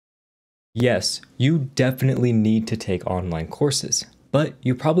Yes, you definitely need to take online courses, but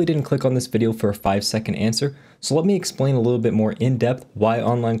you probably didn't click on this video for a 5-second answer, so let me explain a little bit more in depth why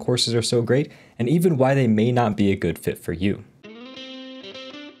online courses are so great and even why they may not be a good fit for you.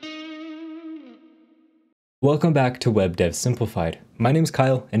 Welcome back to Web Dev Simplified. My name's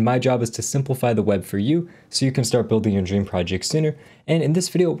Kyle, and my job is to simplify the web for you so you can start building your dream project sooner. And in this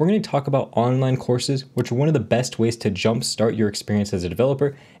video, we're going to talk about online courses, which are one of the best ways to jumpstart your experience as a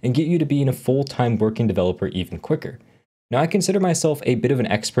developer and get you to being a full-time working developer even quicker. Now, I consider myself a bit of an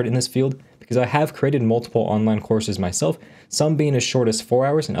expert in this field because I have created multiple online courses myself, some being as short as 4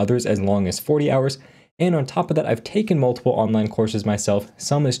 hours and others as long as 40 hours. And on top of that, I've taken multiple online courses myself,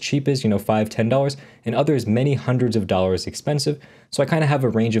 some as cheap as, $5, $10, and others many hundreds of dollars expensive. So I kind of have a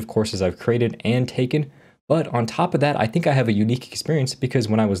range of courses I've created and taken. But on top of that, I think I have a unique experience because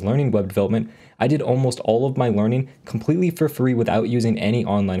when I was learning web development, I did almost all of my learning completely for free without using any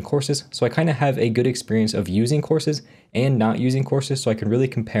online courses. So I kind of have a good experience of using courses and not using courses, so I can really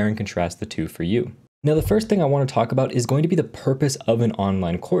compare and contrast the two for you. Now, the first thing I want to talk about is going to be the purpose of an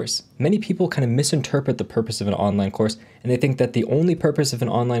online course. Many people kind of misinterpret the purpose of an online course, and they think that the only purpose of an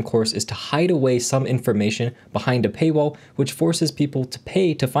online course is to hide away some information behind a paywall, which forces people to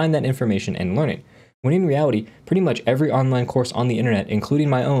pay to find that information and learn it. When in reality, pretty much every online course on the internet, including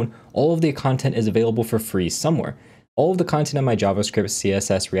my own, all of the content is available for free somewhere. All of the content on my JavaScript,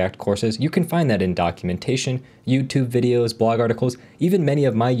 CSS, React courses, you can find that in documentation, YouTube videos, blog articles. Even many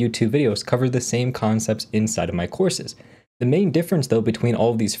of my YouTube videos cover the same concepts inside of my courses. The main difference, though, between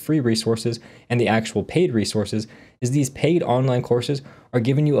all of these free resources and the actual paid resources is these paid online courses are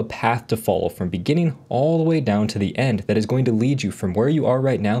giving you a path to follow from beginning all the way down to the end that is going to lead you from where you are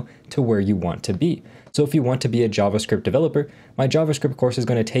right now to where you want to be. So if you want to be a JavaScript developer, my JavaScript course is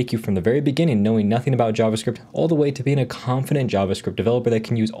going to take you from the very beginning, knowing nothing about JavaScript, all the way to being a confident JavaScript developer that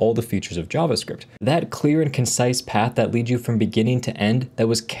can use all the features of JavaScript. That clear and concise path that leads you from beginning to end, that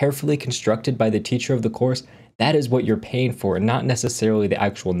was carefully constructed by the teacher of the course, that is what you're paying for, and not necessarily the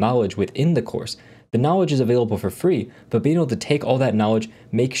actual knowledge within the course. The knowledge is available for free, but being able to take all that knowledge,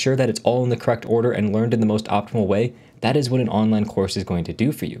 make sure that it's all in the correct order and learned in the most optimal way, that is what an online course is going to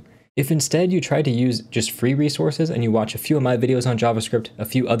do for you. If instead you try to use just free resources and you watch a few of my videos on JavaScript, a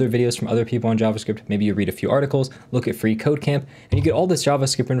few other videos from other people on JavaScript, maybe you read a few articles, look at free code camp, and you get all this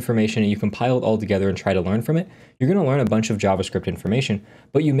JavaScript information and you compile it all together and try to learn from it, you're going to learn a bunch of JavaScript information,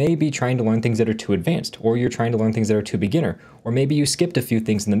 but you may be trying to learn things that are too advanced, or you're trying to learn things that are too beginner, or maybe you skipped a few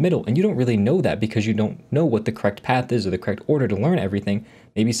things in the middle and you don't really know that because you don't know what the correct path is or the correct order to learn everything.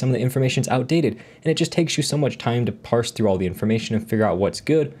 Maybe some of the information's outdated and it just takes you so much time to parse through all the information and figure out what's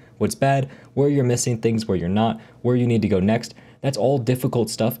good, what's bad, where you're missing things, where you're not, where you need to go next. That's all difficult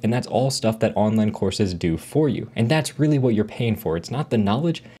stuff, and that's all stuff that online courses do for you. And that's really what you're paying for. It's not the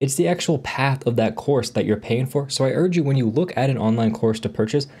knowledge, it's the actual path of that course that you're paying for. So I urge you, when you look at an online course to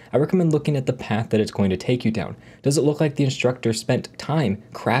purchase, I recommend looking at the path that it's going to take you down. Does it look like the instructor spent time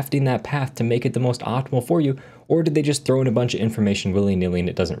crafting that path to make it the most optimal for you? Or did they just throw in a bunch of information willy-nilly and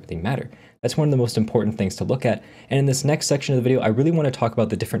it doesn't really matter? That's one of the most important things to look at. And in this next section of the video, I really want to talk about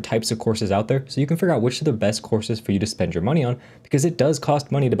the different types of courses out there so you can figure out which are the best courses for you to spend your money on, because it does cost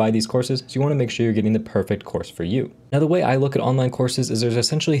money to buy these courses, so you want to make sure you're getting the perfect course for you. Now, the way I look at online courses is there's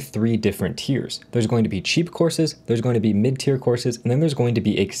essentially 3 different tiers. There's going to be cheap courses, there's going to be mid-tier courses, and then there's going to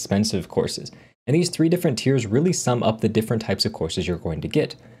be expensive courses. And these 3 different tiers really sum up the different types of courses you're going to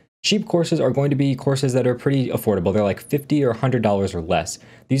get. Cheap courses are going to be courses that are pretty affordable. They're like $50 or $100 or less.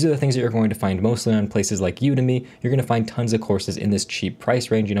 These are the things that you're going to find mostly on places like Udemy. You're going to find tons of courses in this cheap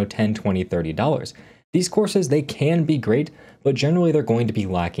price range, $10, $20, $30. These courses, they can be great, but generally they're going to be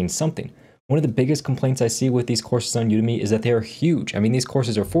lacking something. One of the biggest complaints I see with these courses on Udemy is that they are huge. I mean, these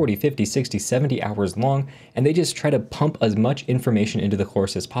courses are 40, 50, 60, 70 hours long, and they just try to pump as much information into the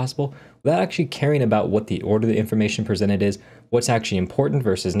course as possible without actually caring about what the order the information presented is, what's actually important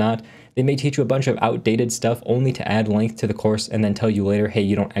versus not. They may teach you a bunch of outdated stuff only to add length to the course and then tell you later, hey,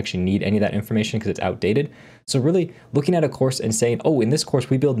 you don't actually need any of that information because it's outdated. So really looking at a course and saying, oh, in this course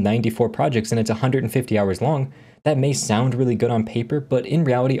we build 94 projects and it's 150 hours long, that may sound really good on paper, but in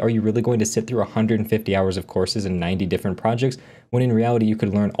reality, are you really going to sit through 150 hours of courses and 90 different projects when in reality you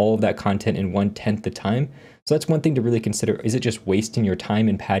could learn all of that content in 1/10 the time? So that's one thing to really consider. Is it just wasting your time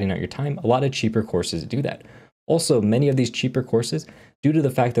and padding out your time? A lot of cheaper courses do that. Also, many of these cheaper courses, due to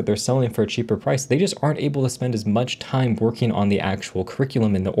the fact that they're selling for a cheaper price, they just aren't able to spend as much time working on the actual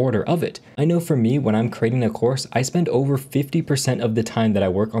curriculum in the order of it. I know for me, when I'm creating a course, I spend over 50% of the time that I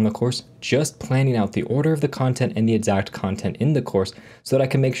work on the course just planning out the order of the content and the exact content in the course so that I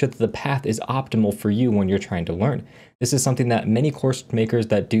can make sure that the path is optimal for you when you're trying to learn. This is something that many course makers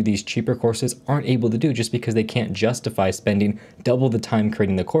that do these cheaper courses aren't able to do just because they can't justify spending double the time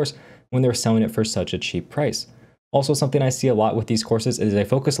creating the course when they're selling it for such a cheap price. Also, something I see a lot with these courses is they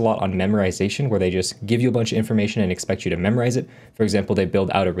focus a lot on memorization, where they just give you a bunch of information and expect you to memorize it. For example, they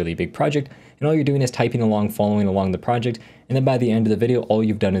build out a really big project, and all you're doing is typing along, following along the project, and then by the end of the video, all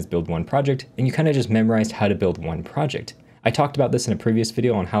you've done is build one project, and you kind of just memorized how to build one project. I talked about this in a previous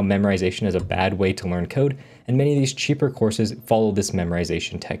video on how memorization is a bad way to learn code, and many of these cheaper courses follow this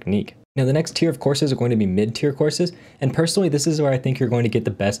memorization technique. Now, the next tier of courses are going to be mid-tier courses, and personally, this is where I think you're going to get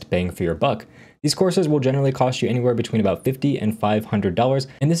the best bang for your buck. These courses will generally cost you anywhere between about $50 and $500,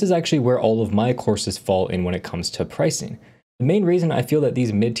 and this is actually where all of my courses fall in when it comes to pricing. The main reason I feel that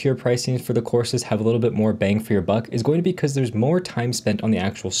these mid-tier pricings for the courses have a little bit more bang for your buck is going to be because there's more time spent on the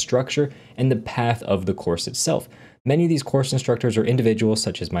actual structure and the path of the course itself. Many of these course instructors are individuals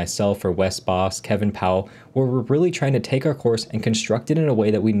such as myself or Wes Boss, Kevin Powell, where we're really trying to take our course and construct it in a way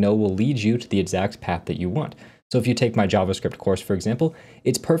that we know will lead you to the exact path that you want. So if you take my JavaScript course, for example,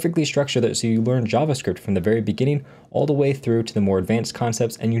 it's perfectly structured so you learn JavaScript from the very beginning all the way through to the more advanced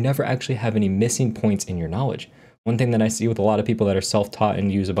concepts, and you never actually have any missing points in your knowledge. One thing that I see with a lot of people that are self-taught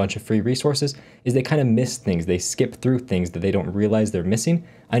and use a bunch of free resources is they kind of miss things. They skip through things that they don't realize they're missing.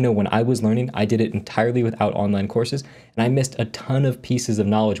 I know when I was learning, I did it entirely without online courses, and I missed a ton of pieces of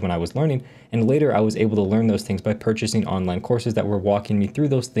knowledge when I was learning, and later I was able to learn those things by purchasing online courses that were walking me through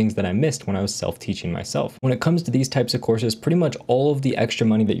those things that I missed when I was self-teaching myself. When it comes to these types of courses, pretty much all of the extra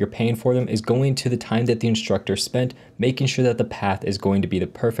money that you're paying for them is going to the time that the instructor spent making sure that the path is going to be the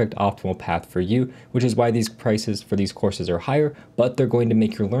perfect optimal path for you, which is why these prices for these courses are higher, but they're going to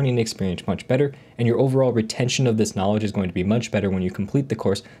make your learning experience much better, and your overall retention of this knowledge is going to be much better when you complete the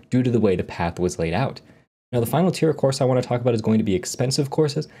course due to the way the path was laid out. Now, the final tier of course I want to talk about is going to be expensive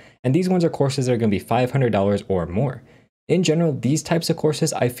courses, and these ones are courses that are going to be $500 or more. In general, these types of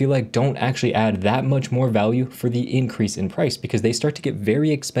courses I feel like don't actually add that much more value for the increase in price because they start to get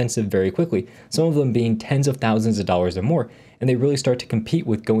very expensive very quickly, some of them being tens of thousands of dollars or more, and they really start to compete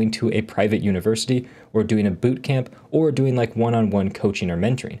with going to a private university or doing a boot camp or doing like one-on-one coaching or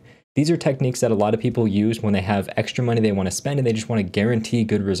mentoring. These are techniques that a lot of people use when they have extra money they want to spend and they just want to guarantee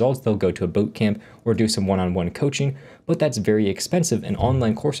good results. They'll go to a boot camp or do some one-on-one coaching, but that's very expensive, and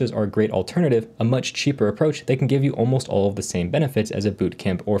online courses are a great alternative, a much cheaper approach. They can give you almost all of the same benefits as a boot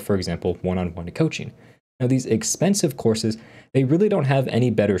camp or, for example, one-on-one coaching. Now, these expensive courses, they really don't have any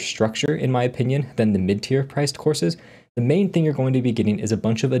better structure, in my opinion, than the mid-tier priced courses. The main thing you're going to be getting is a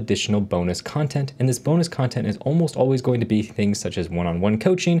bunch of additional bonus content, and this bonus content is almost always going to be things such as one-on-one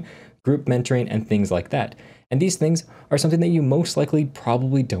coaching, group mentoring, and things like that. And these things are something that you most likely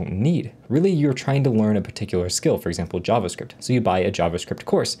probably don't need. Really, you're trying to learn a particular skill, for example, JavaScript. So you buy a JavaScript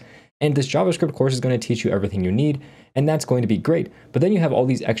course, and this JavaScript course is going to teach you everything you need, and that's going to be great. But then you have all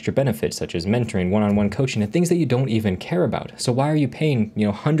these extra benefits such as mentoring, one-on-one coaching, and things that you don't even care about. So why are you paying,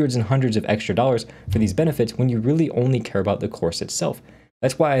 hundreds and hundreds of extra dollars for these benefits when you really only care about the course itself?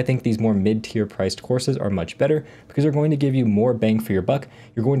 That's why I think these more mid-tier priced courses are much better, because they're going to give you more bang for your buck,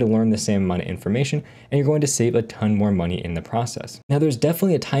 you're going to learn the same amount of information, and you're going to save a ton more money in the process. Now, there's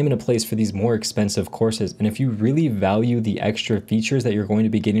definitely a time and a place for these more expensive courses, and if you really value the extra features that you're going to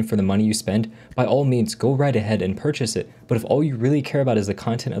be getting for the money you spend, by all means, go right ahead and purchase it. But if all you really care about is the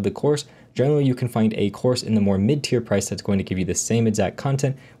content of the course, generally you can find a course in the more mid-tier price that's going to give you the same exact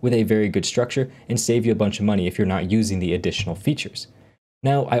content with a very good structure and save you a bunch of money if you're not using the additional features.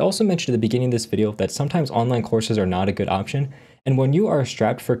 Now, I also mentioned at the beginning of this video that sometimes online courses are not a good option, and when you are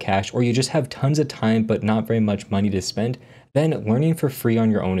strapped for cash or you just have tons of time but not very much money to spend, then learning for free on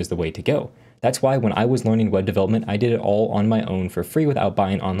your own is the way to go. That's why when I was learning web development, I did it all on my own for free without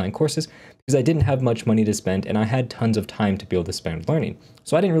buying online courses because I didn't have much money to spend and I had tons of time to be able to spend learning.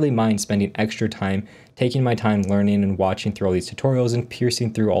 So I didn't really mind spending extra time, taking my time learning and watching through all these tutorials and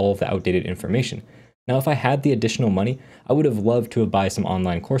piercing through all of the outdated information. Now, if I had the additional money, I would have loved to have bought some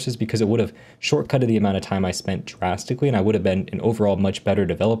online courses because it would have shortcutted the amount of time I spent drastically and I would have been an overall much better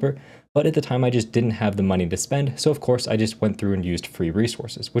developer. But at the time, I just didn't have the money to spend. So of course, I just went through and used free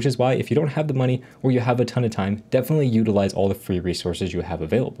resources, which is why if you don't have the money or you have a ton of time, definitely utilize all the free resources you have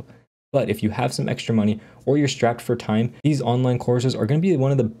available. But if you have some extra money or you're strapped for time, these online courses are going to be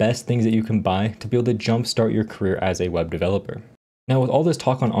one of the best things that you can buy to be able to jumpstart your career as a web developer. Now, with all this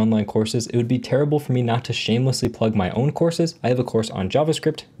talk on online courses, it would be terrible for me not to shamelessly plug my own courses. I have a course on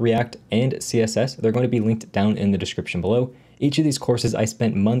JavaScript, React, and CSS. They're going to be linked down in the description below. Each of these courses, I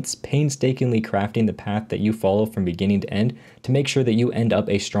spent months painstakingly crafting the path that you follow from beginning to end to make sure that you end up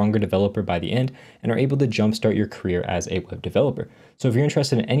a stronger developer by the end and are able to jumpstart your career as a web developer. So if you're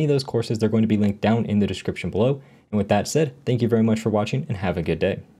interested in any of those courses, they're going to be linked down in the description below. And with that said, thank you very much for watching and have a good day.